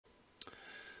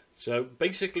So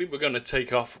basically we're going to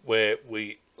take off where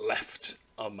we left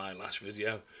on my last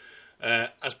video.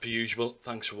 As per usual,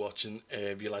 thanks for watching.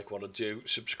 If you like what I do,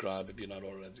 subscribe if you're not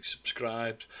already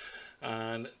subscribed,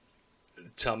 and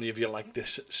tell me if you like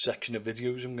this section of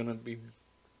videos I'm going to be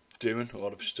doing, or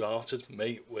have started,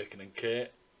 me working in care,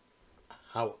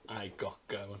 how I got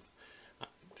going.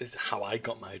 This is how I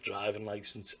got my driving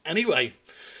license. Anyway,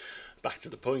 back to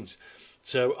the point.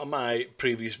 So on my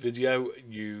previous video,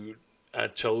 I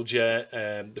told you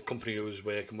the company I was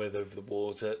working with over the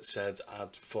water said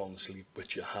I'd fallen asleep,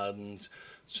 which I hadn't.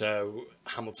 So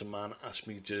Hamilton Man asked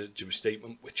me to do a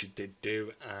statement, which I did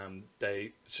do, and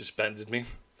they suspended me.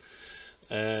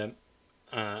 I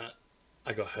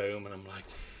got home and I'm like,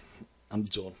 I'm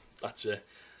done. That's it.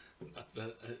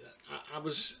 I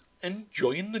was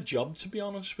enjoying the job, to be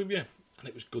honest with you, and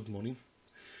it was good money.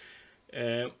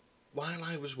 While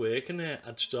I was working there,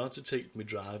 I'd started taking my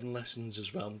driving lessons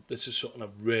as well. This is something I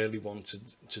really wanted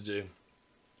to do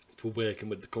for working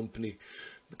with the company,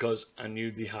 because I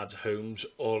knew they had homes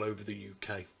all over the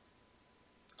UK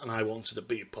and I wanted to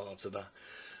be a part of that.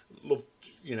 Loved,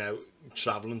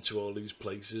 travelling to all these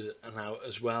places, and now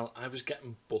as well I was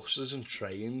getting buses and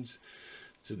trains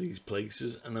to these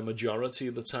places, and the majority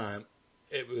of the time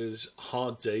it was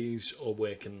hard days or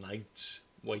waking nights.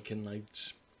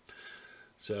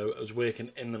 So I was working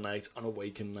in the night on a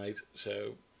waking night,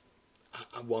 so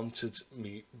I wanted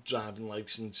me driving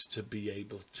license to be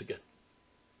able to get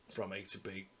from A to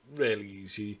B really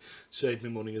easy, save me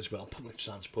money as well. Public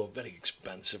transport very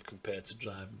expensive compared to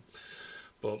driving.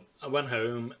 But I went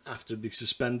home after they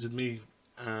suspended me,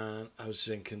 and I was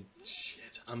thinking,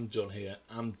 shit, I'm done here.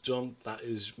 I'm done. That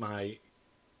is my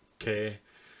care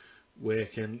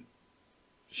working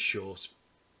short.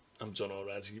 I'm done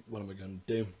already. What am I going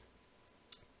to do?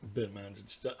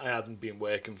 I hadn't been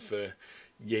working for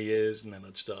years, and then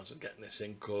I'd started getting this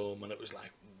income, and it was like,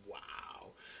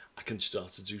 wow, I can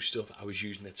start to do stuff. I was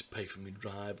using it to pay for my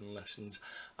driving lessons.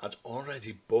 I'd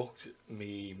already booked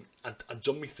me. I'd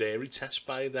done my theory test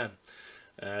by then.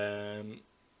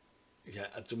 Yeah,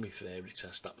 I'd done my theory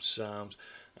test. That was sound,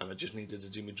 and I just needed to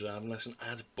do my driving lesson. I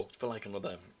had it booked for like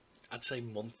another, I'd say,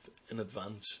 month in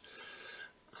advance.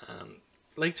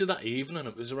 Later that evening,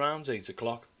 it was around 8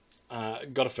 o'clock. I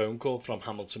got a phone call from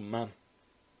Hamilton Man,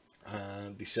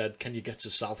 and they said, "Can you get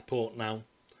to Southport now?"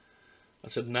 I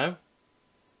said, "No."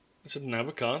 I said, "No,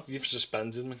 I can't. You've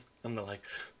suspended me." And they're like,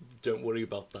 "Don't worry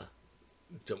about that.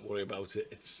 Don't worry about it.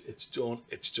 It's done.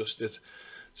 It's just it."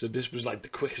 So this was like the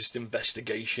quickest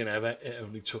investigation ever. It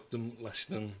only took them less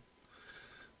than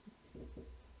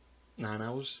 9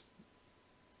 hours.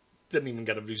 Didn't even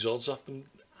get a result off them.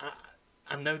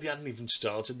 I know they hadn't even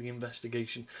started the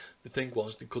investigation. The thing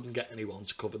was, they couldn't get anyone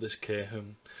to cover this care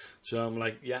home. So I'm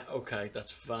like, yeah, okay,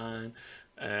 that's fine.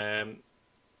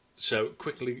 So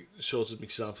quickly sorted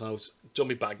myself out, done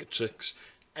my bag of tricks.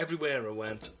 Everywhere I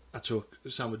went, I took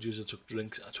sandwiches, I took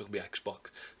drinks, I took my Xbox.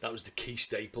 That was the key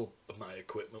staple of my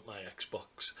equipment, my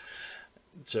Xbox.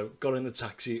 So got in the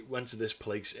taxi, went to this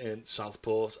place in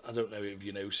Southport. I don't know if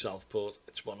you know Southport.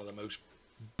 It's one of the most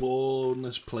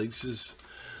boringest places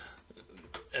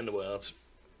in the world.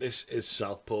 This is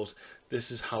Southport.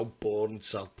 This is how boring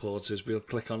Southport is. We'll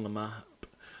click on the map.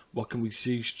 What can we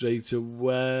see straight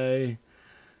away?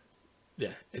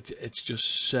 Yeah, it's just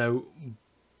so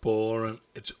boring.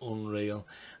 It's unreal.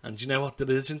 And do you know what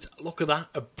there isn't? Look at that,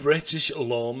 a British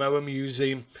lawnmower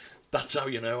museum. That's how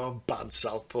you know how bad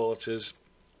Southport is.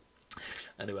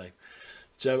 Anyway,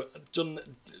 so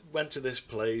went to this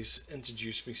place,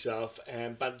 introduced myself,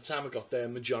 and by the time I got there,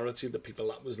 majority of the people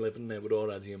that was living there were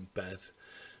already in bed.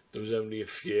 There was only a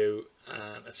few,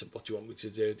 and I said, "What do you want me to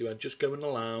do?" They went, "Just go in the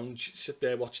lounge, sit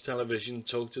there, watch television,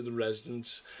 talk to the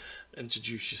residents,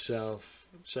 introduce yourself."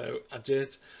 So I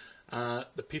did.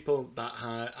 The people that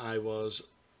I was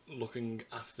looking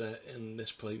after in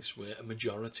this place were, a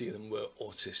majority of them were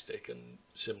autistic and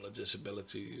similar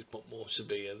disabilities, but more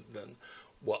severe than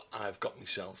what I've got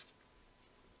myself.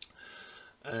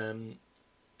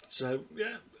 So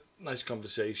yeah, nice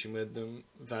conversation with them.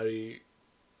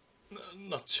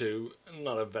 Not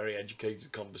a very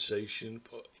educated conversation,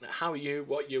 but how are you?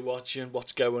 What you're watching?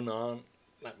 What's going on?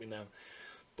 Let me know.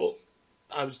 But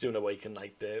I was doing a waking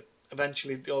night there.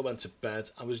 Eventually, they all went to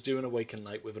bed. I was doing a waking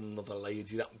night with another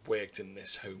lady that worked in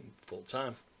this home full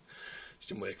time. She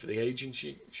didn't work for the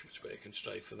agency. She was working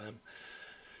straight for them.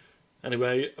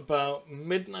 Anyway, about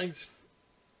midnight,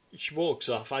 she walks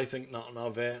off. I think nothing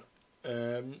of it.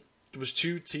 There was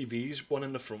 2 TVs, one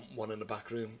in the front, one in the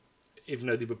back room, even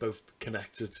though they were both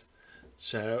connected.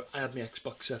 So I had my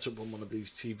Xbox set up on one of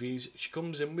these TVs. She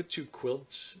comes in with 2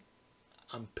 quilts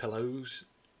and pillows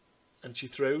and she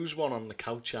throws one on the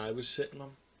couch I was sitting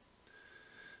on.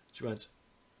 She went,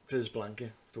 "There's a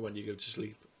blanket for when you go to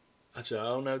sleep." I said,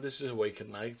 "Oh no, this is awake at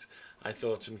night." I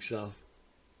thought to myself,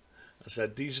 I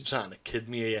said, "These are trying to kid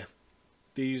me here.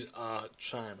 These are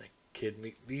trying to kid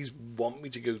me. These want me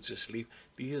to go to sleep.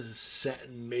 These are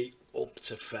setting me up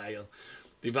to fail."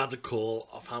 They've had a call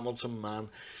off Hamilton Man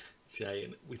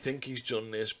saying, "We think he's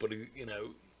done this, but he,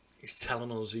 he's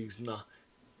telling us he's not.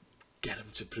 Get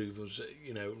him to prove us,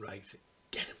 right.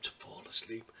 Get him to fall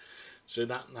asleep." So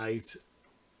that night,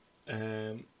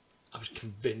 I was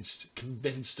convinced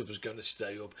I was going to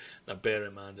stay up. Now, bear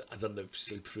in mind, I don't have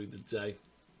sleep through the day.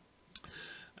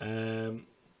 And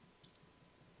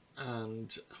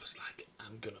I was like,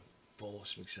 I'm going to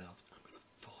force myself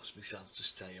to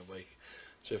stay awake.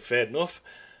 So fair enough.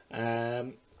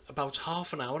 About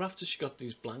half an hour after she got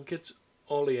these blankets,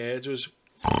 all he heard was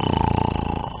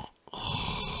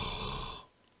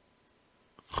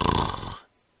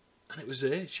and it was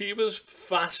her. She was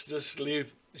fast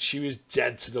asleep. She was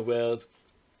dead to the world.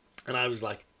 And I was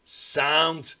like,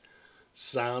 sound.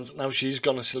 Now she's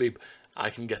gone to sleep. I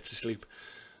can get to sleep.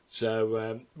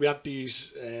 So we had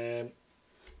these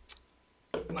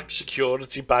like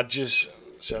security badges.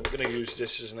 So I'm going to use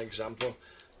this as an example.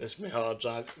 This is my hard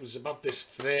drive. It was about this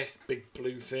thick, big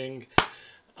blue thing.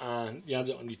 And you had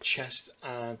it on your chest.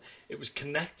 And it was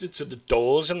connected to the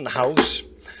doors in the house.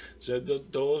 So the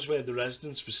doors where the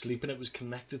residents were sleeping, it was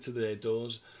connected to their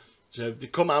doors. So if they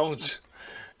come out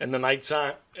in the night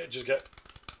time, it'd just get,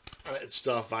 and it'd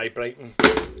start vibrating.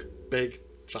 Big,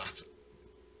 fat,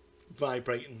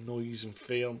 vibrating noise and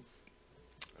feel.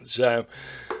 So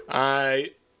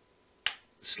I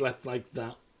slept like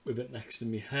that with it next to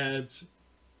my head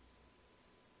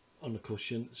on the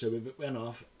cushion. So if it went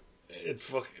off, it'd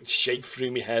fucking shake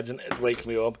through my head and it'd wake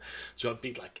me up. So I'd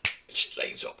be like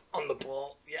straight up on the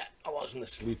ball. Yeah, I wasn't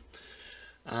asleep.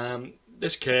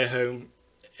 This care home,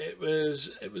 it was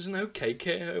an okay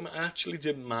care home. I actually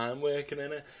didn't mind working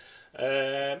in it.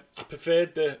 I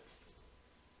preferred the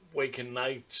waking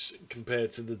nights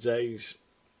compared to the days.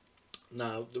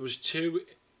 Now, there was two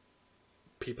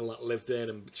people that lived there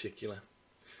in particular.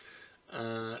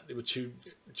 There were two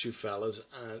fellas.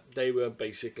 They were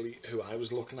basically who I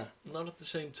was looking at. Not at the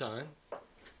same time,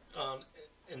 on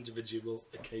individual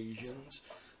occasions.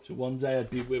 So one day I'd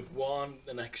be with one,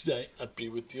 the next day I'd be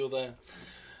with the other.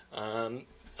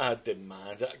 I didn't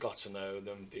mind. I got to know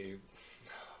them.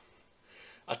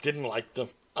 I didn't like them.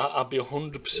 I'll be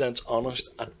 100% honest.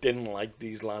 I didn't like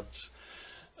these lads.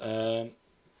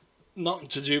 Nothing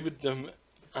to do with them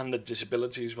and the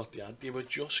disabilities what they had. They were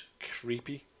just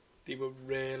creepy. They were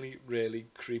really, really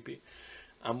creepy.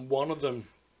 And one of them,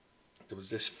 there was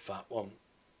this fat one.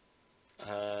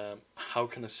 How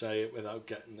can I say it without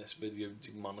getting this video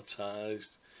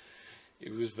demonetized?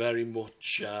 It was very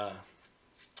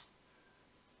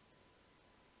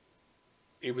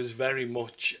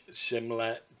much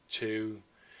similar to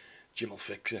Jim'll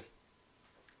Fix It.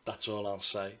 That's all I'll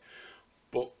say.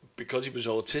 But because he was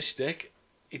autistic,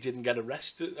 he didn't get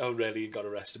arrested. Oh, really, he got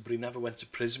arrested, but he never went to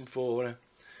prison for it.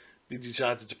 They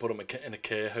decided to put him in a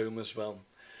care home as well.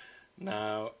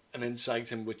 Now, an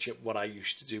insight in what I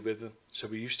used to do with him. So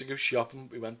we used to go shopping.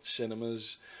 We went to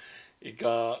cinemas. He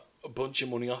got a bunch of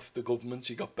money off the government.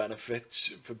 He got benefits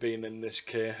for being in this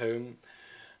care home.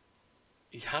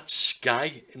 He had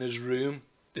Sky in his room.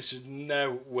 This is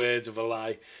no word of a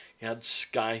lie. He had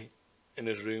Sky in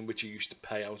his room, which he used to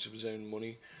pay out of his own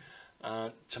money.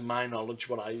 To my knowledge,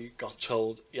 what I got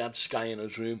told, he had Sky in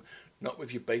his room, not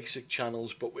with your basic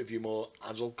channels, but with your more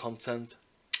adult content,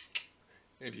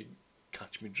 if you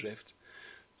catch me drift.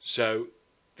 So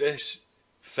this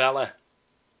fella,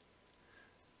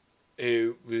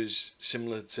 who was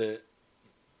similar to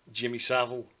Jimmy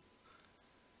Savile,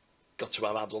 got to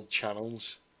have adult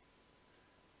channels.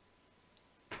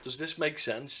 Does this make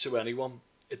sense to anyone?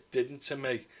 It didn't to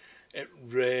me. It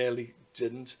really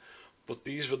didn't. But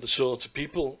these were the sort of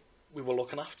people we were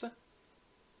looking after.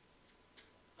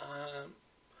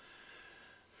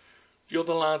 The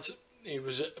other lad, he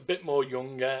was a bit more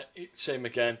younger. Same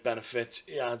again, benefits.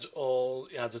 He had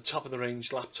a top of the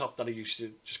range laptop that he used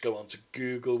to just go on to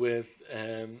Google with.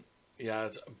 He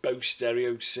had a Bose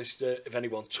stereo system. If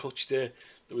anyone touched it,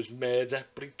 there was murder.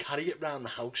 But he'd carry it around the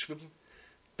house with him.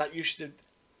 That used to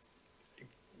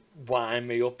wind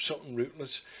me up, something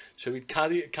ruthless. So he'd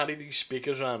carry these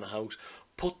speakers around the house,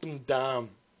 put them down,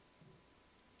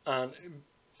 and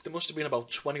there must have been about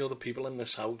 20 other people in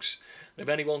this house. And if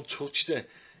anyone touched it,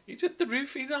 he'd hit the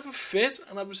roof, he'd have a fit.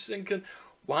 And I was thinking,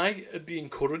 why are they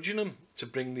encouraging him to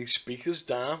bring these speakers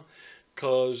down?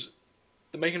 Because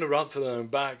they're making a rod for their own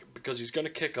back because he's going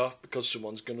to kick off because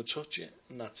someone's going to touch it,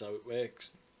 and that's how it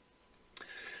works.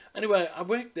 Anyway, I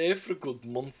worked there for a good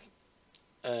month.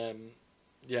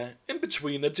 Yeah, in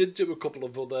between I did do a couple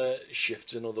of other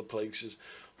shifts in other places,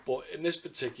 but in this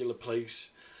particular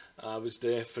place I was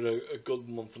there for a good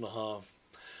month and a half.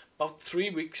 About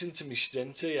 3 weeks into my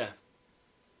stint here.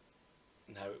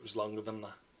 No, it was longer than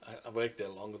that. I worked there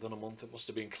longer than a month. It must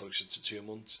have been closer to 2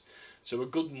 months. So a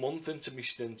good month into my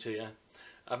stint here,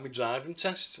 I had my driving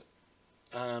test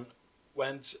and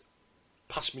went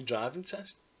past my driving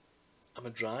test. I'm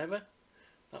a driver.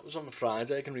 That was on a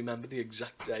Friday. I can remember the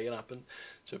exact day it happened.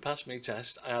 So I passed my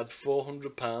test. I had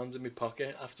 £400 in my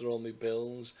pocket after all my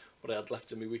bills, what I had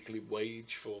left in my weekly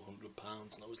wage,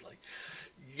 £400. And I was like,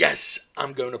 yes,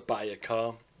 I'm going to buy a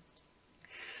car.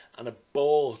 And I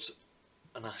bought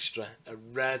an Astra, a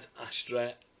red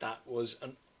Astra that was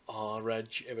an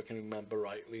R-Reg, if I can remember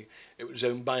rightly. It was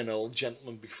owned by an old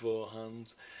gentleman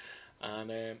beforehand, and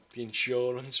the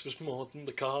insurance was more than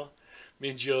the car. My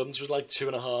insurance was like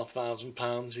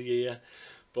 £2,500 a year,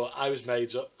 but I was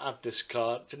made up. I had this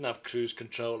car, it didn't have cruise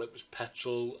control, it was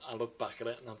petrol. I look back at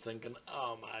it and I'm thinking,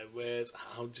 oh my word,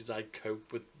 how did I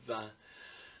cope with that?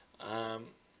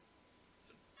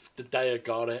 The day I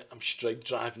got it, I'm straight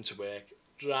driving to work,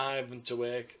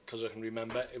 because I can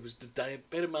remember it was the day,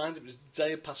 bear in mind, it was the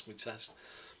day I passed my test,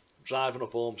 driving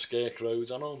up Ormskirk Road.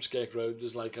 On Ormskirk Road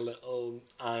there's like a little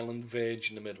island verge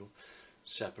in the middle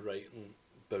separating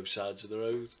both sides of the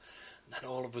road, and then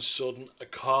all of a sudden a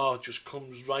car just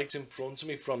comes right in front of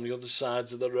me from the other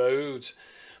sides of the road,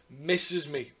 misses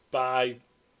me by,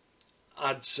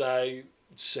 I'd say,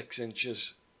 6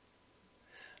 inches,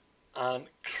 and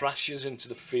crashes into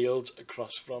the field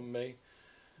across from me.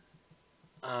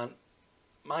 And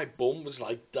my bum was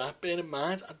like that. Bear in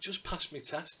mind, I'd just passed my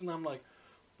test and I'm like,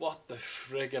 what the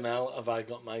friggin' hell have I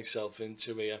got myself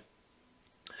into here?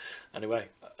 Anyway,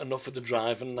 enough of the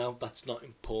driving now, that's not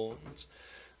important.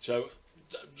 So,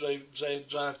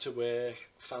 drive to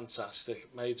work,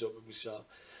 fantastic, made up with myself.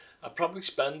 I probably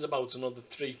spend about another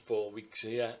 3-4 weeks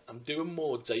here. I'm doing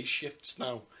more day shifts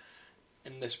now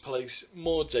in this place,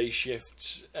 more day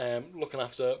shifts, looking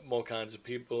after more kinds of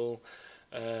people,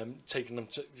 taking them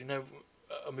to, you know,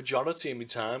 a majority of my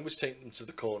time was taking them to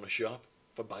the corner shop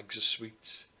for bags of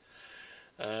sweets.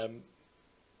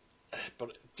 But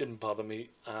it didn't bother me.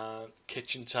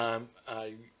 Kitchen time,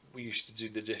 we used to do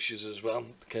the dishes as well.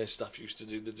 The care staff used to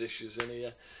do the dishes in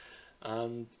here.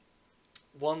 And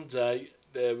one day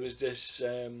there was this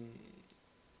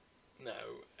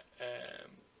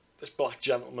this black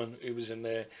gentleman who was in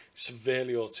there,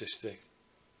 severely autistic.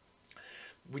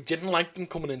 We didn't like them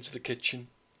coming into the kitchen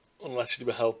unless they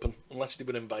were helping, unless they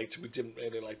were invited. We didn't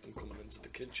really like them coming into the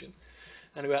kitchen.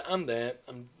 Anyway, I'm there,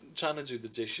 I'm trying to do the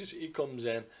dishes. He comes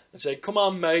in and say, come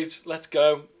on mate, let's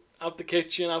go. Out the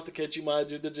kitchen while I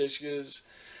do the dishes.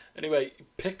 Anyway, he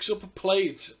picks up a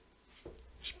plate,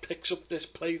 just picks up this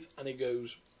plate and he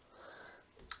goes,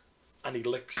 and he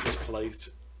licks this plate.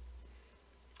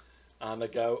 And I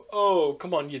go, oh,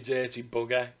 come on, you dirty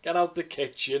bugger. Get out the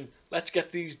kitchen. Let's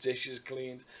get these dishes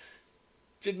cleaned.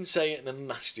 Didn't say it in a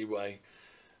nasty way.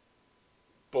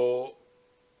 But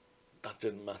that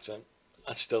didn't matter.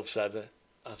 I still said it.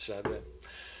 I said it.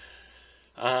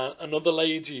 Another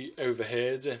lady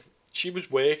overheard it. She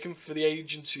was working for the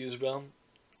agency as well.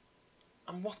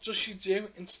 And what does she do?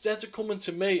 Instead of coming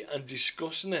to me and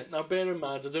discussing it. Now, bear in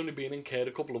mind, I'd only been in care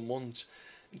a couple of months.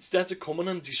 Instead of coming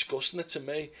and discussing it to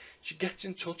me, she gets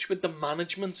in touch with the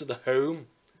management of the home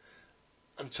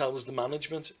and tells the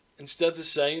management, instead of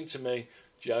saying to me,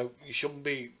 Joe, you shouldn't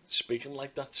be speaking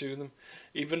like that to them,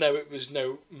 even though it was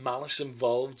no malice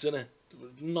involved in it,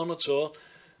 none at all.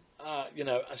 You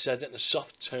know, I said it in a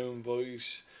soft tone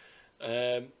voice.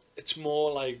 It's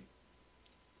more like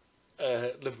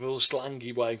Liverpool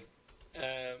slangy way,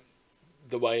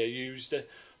 the way I used it.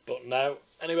 But now,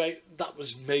 anyway, that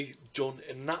was me done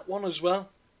in that one as well.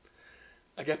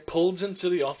 I get pulled into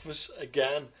the office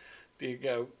again. They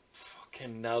go,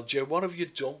 fucking hell, Joe, what have you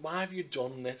done? Why have you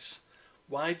done this?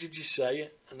 Why did you say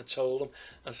it? And I told them,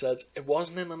 I said, it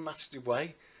wasn't in a nasty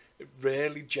way. It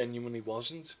really genuinely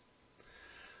wasn't.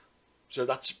 So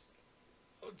that's,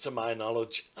 to my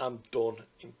knowledge, I'm done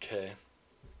in care.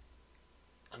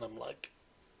 And I'm like,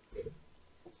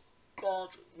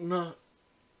 God, no.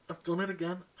 I've done it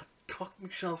again. I've cocked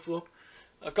myself up.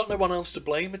 I've got no one else to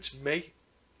blame. It's me.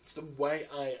 It's the way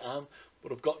I am.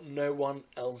 But I've got no one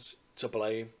else to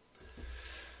blame.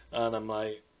 And I'm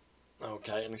like,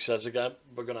 okay. And he says again,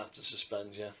 we're going to have to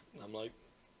suspend you. And I'm like,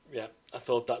 yeah, I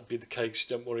thought that'd be the case.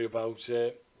 Don't worry about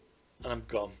it. And I'm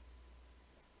gone.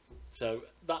 So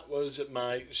that was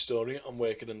my story on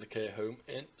working in the care home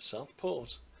in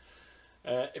Southport.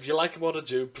 If you like what I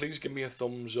do, please give me a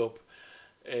thumbs up.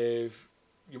 If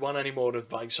you want any more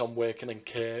advice on working in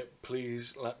care,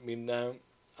 please let me know.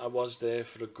 I was there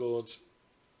for a good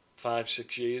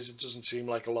 5-6 years. It doesn't seem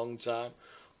like a long time,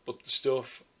 but the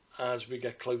stuff, as we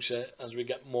get closer, as we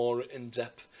get more in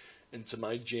depth into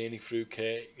my journey through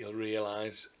care, you'll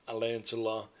realise I learnt a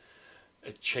lot.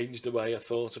 It changed the way I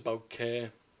thought about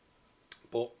care.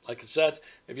 But like I said,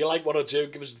 if you like what I do,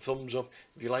 give us a thumbs up.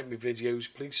 If you like my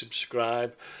videos, please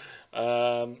subscribe.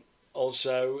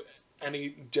 Also, any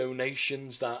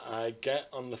donations that I get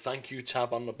on the thank you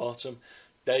tab on the bottom,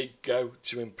 they go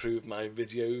to improve my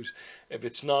videos. If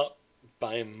it's not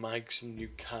buying mics and new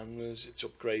cameras, it's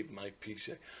upgrading my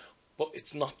PC. But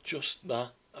it's not just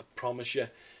that, I promise you.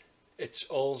 It's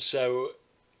also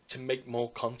to make more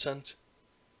content.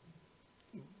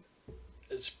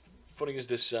 As funny as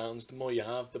this sounds, the more you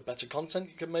have, the better content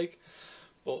you can make.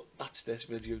 But that's this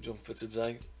video done for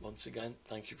today. Once again,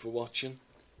 thank you for watching.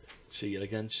 See you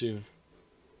again soon.